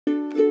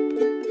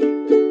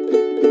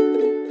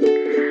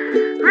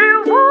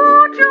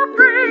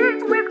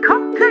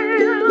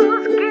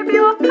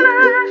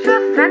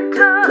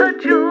placenta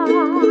adjust.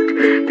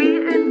 The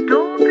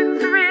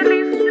endorphins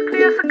release,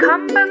 nucleus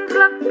accumbens,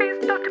 love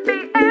feast, Dr.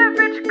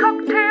 Everidge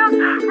cocktails,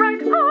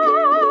 right on.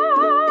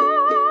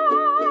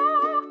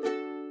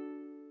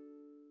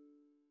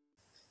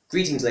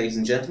 Greetings, ladies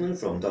and gentlemen,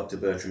 from Dr.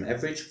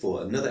 Everidge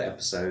for another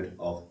episode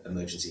of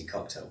Emergency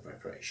Cocktail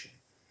Preparation.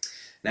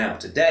 Now,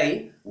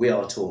 today we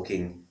are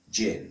talking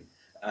gin.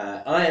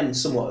 I am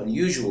somewhat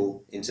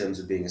unusual in terms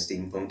of being a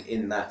steampunk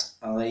in that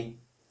I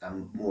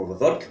am more of a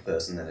vodka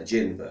person than a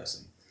gin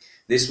person.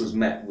 This was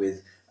met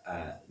with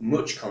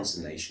much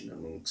consternation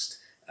amongst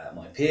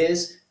my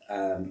peers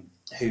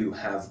who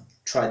have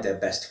tried their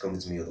best to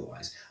convince me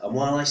otherwise. And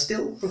while I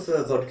still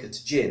prefer vodka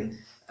to gin,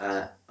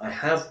 I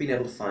have been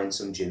able to find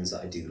some gins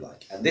that I do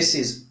like. And this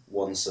is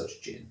one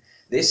such gin.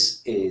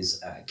 This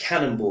is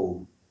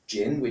Cannonball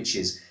Gin, which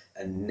is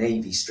a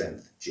Navy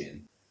strength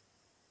gin.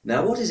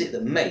 Now, what is it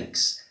that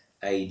makes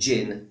a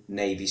gin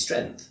Navy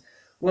strength?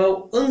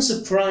 Well,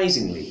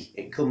 unsurprisingly,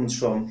 it comes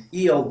from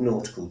ye old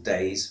nautical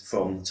days,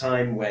 from the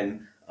time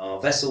when our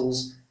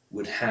vessels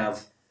would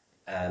have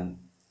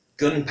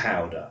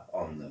gunpowder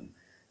on them.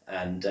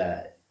 And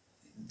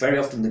very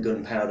often the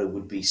gunpowder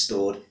would be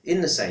stored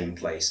in the same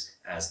place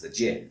as the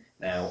gin.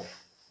 Now,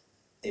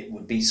 it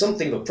would be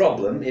something of a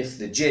problem if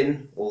the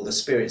gin or the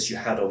spirits you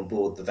had on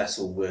board the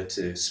vessel were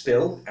to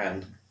spill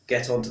and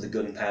get onto the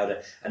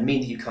gunpowder and mean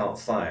that you can't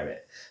fire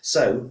it.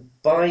 So,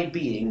 by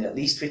being at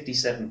least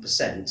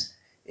 57%,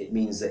 it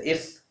means that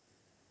if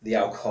the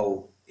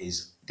alcohol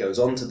goes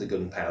onto the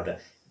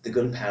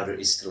gunpowder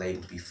is still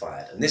able to be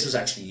fired. And this was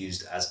actually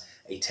used as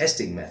a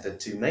testing method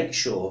to make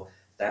sure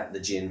that the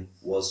gin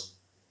was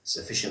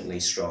sufficiently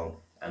strong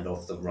and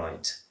of the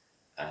right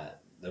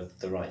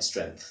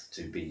strength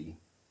to be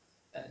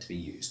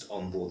used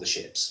on board the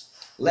ships.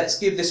 Let's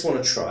give this one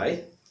a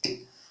try.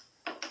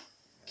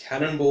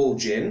 Cannonball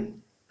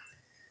Gin.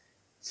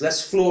 It's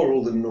less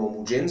floral than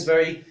normal gins.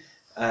 Very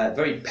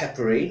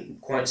peppery,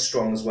 quite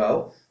strong as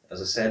well.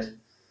 As I said.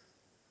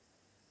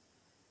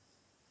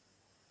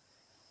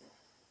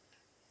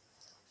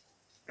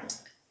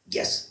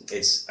 Yes,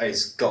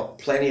 it's got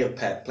plenty of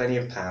pep, plenty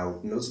of power.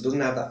 It doesn't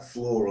have that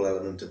floral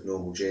element of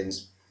normal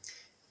gins.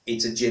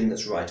 It's a gin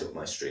that's right up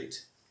my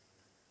street.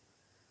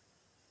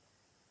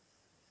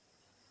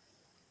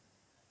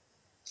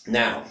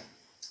 Now,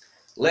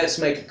 let's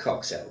make a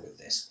cocktail with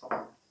this.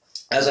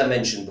 As I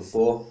mentioned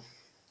before,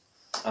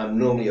 I'm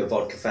normally a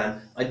vodka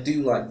fan. I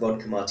do like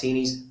vodka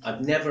martinis.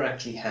 I've never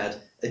actually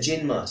had a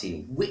gin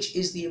martini, which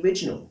is the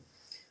original.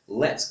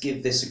 Let's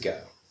give this a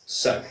go.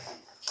 So,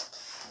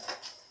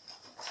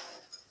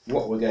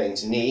 what we're going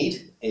to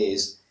need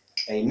is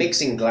a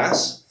mixing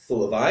glass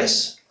full of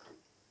ice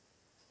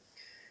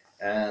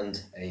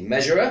and a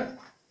measurer.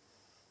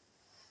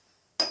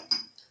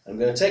 I'm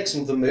going to take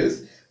some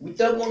vermouth. We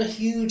don't want a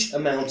huge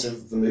amount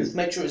of vermouth.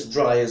 Make sure it's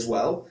dry as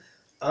well.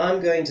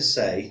 I'm going to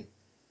say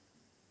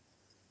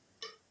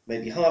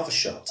maybe half a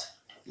shot.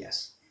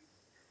 Yes.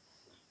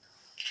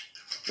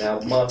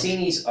 Now,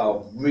 martinis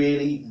are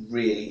really,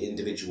 really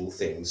individual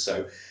things.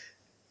 So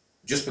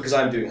just because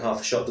I'm doing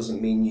half a shot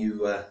doesn't mean you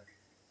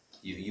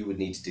would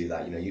need to do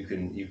that. You know, you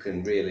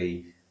can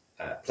really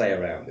play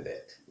around with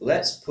it.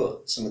 Let's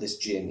put some of this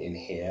gin in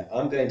here.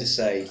 I'm going to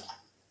say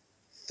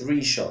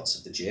 3 shots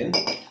of the gin.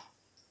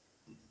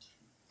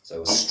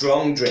 So a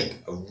strong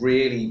drink, a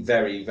really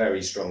very,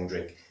 very strong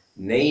drink.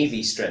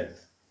 Navy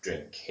strength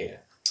drink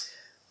here.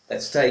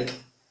 Let's take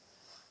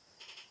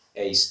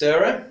a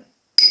stirrer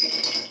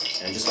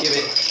and just give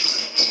it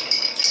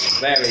a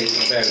very,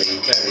 very,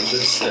 very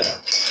good stir.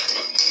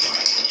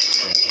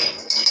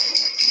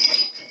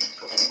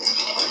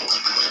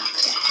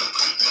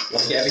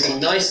 Let's get everything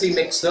nicely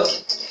mixed up.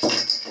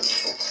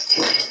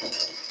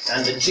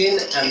 And the gin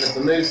and the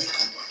vermouth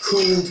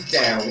cooled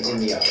down in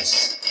the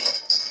ice.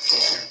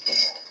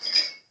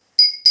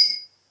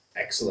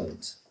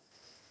 Excellent.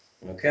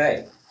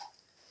 Okay,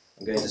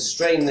 I'm going to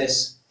strain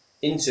this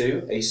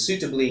into a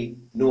suitably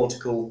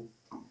nautical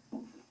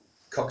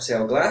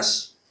cocktail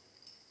glass.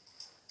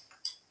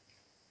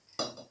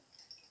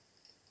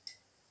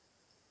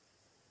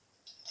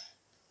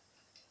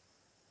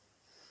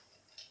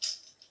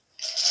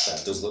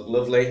 That does look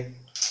lovely.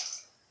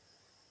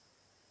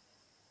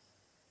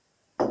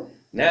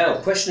 Now,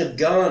 question of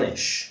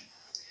garnish.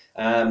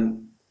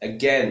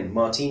 Again,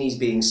 martinis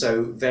being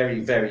so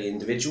very, very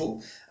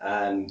individual,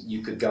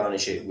 you could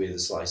garnish it with a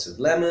slice of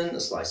lemon, a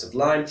slice of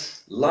lime.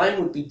 Lime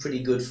would be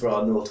pretty good for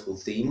our nautical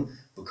theme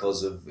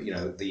because of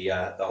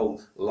the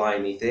whole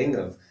limey thing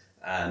of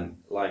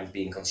lime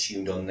being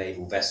consumed on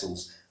naval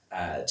vessels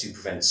to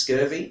prevent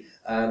scurvy.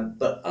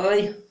 But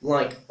I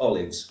like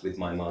olives with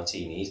my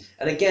martinis,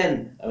 and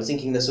again, I was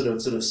thinking the sort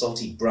of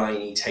salty,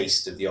 briny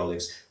taste of the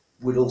olives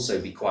would also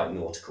be quite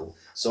nautical.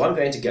 So I'm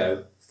going to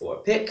go for a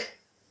pick.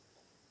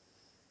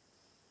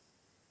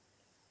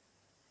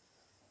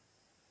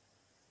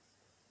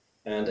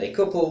 And a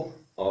couple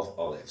of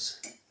olives.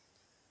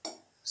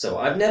 So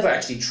I've never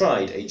actually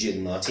tried a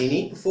gin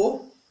martini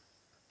before.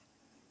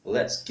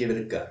 Let's give it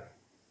a go.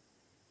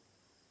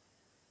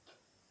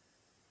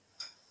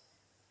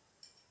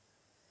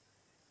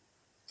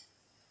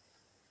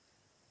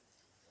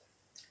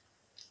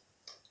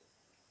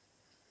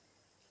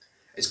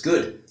 It's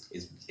good.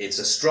 It's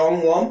a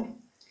strong one,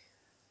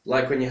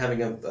 like when you're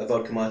having a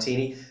vodka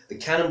martini. The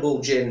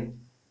Cannonball gin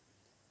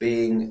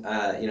being,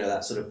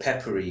 that sort of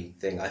peppery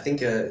thing. I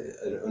think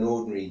an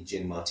ordinary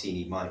gin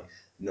martini might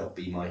not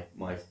be my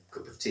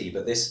cup of tea,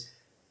 but this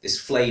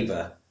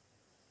flavour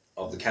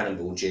of the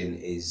Cannonball gin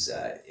is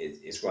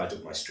right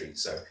up my street.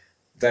 So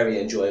very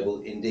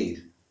enjoyable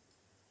indeed.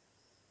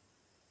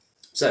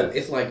 So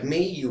if, like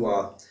me, you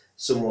are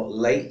somewhat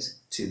late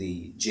to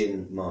the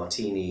gin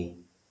martini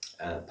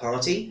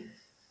party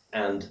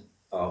and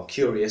are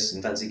curious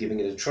and fancy giving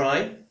it a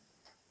try,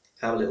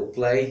 have a little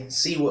play,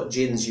 see what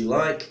gins you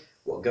like,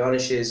 what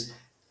garnishes,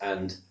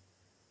 and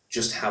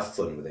just have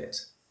fun with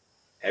it.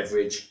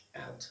 Everidge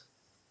out.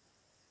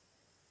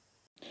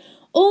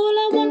 All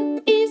I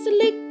want is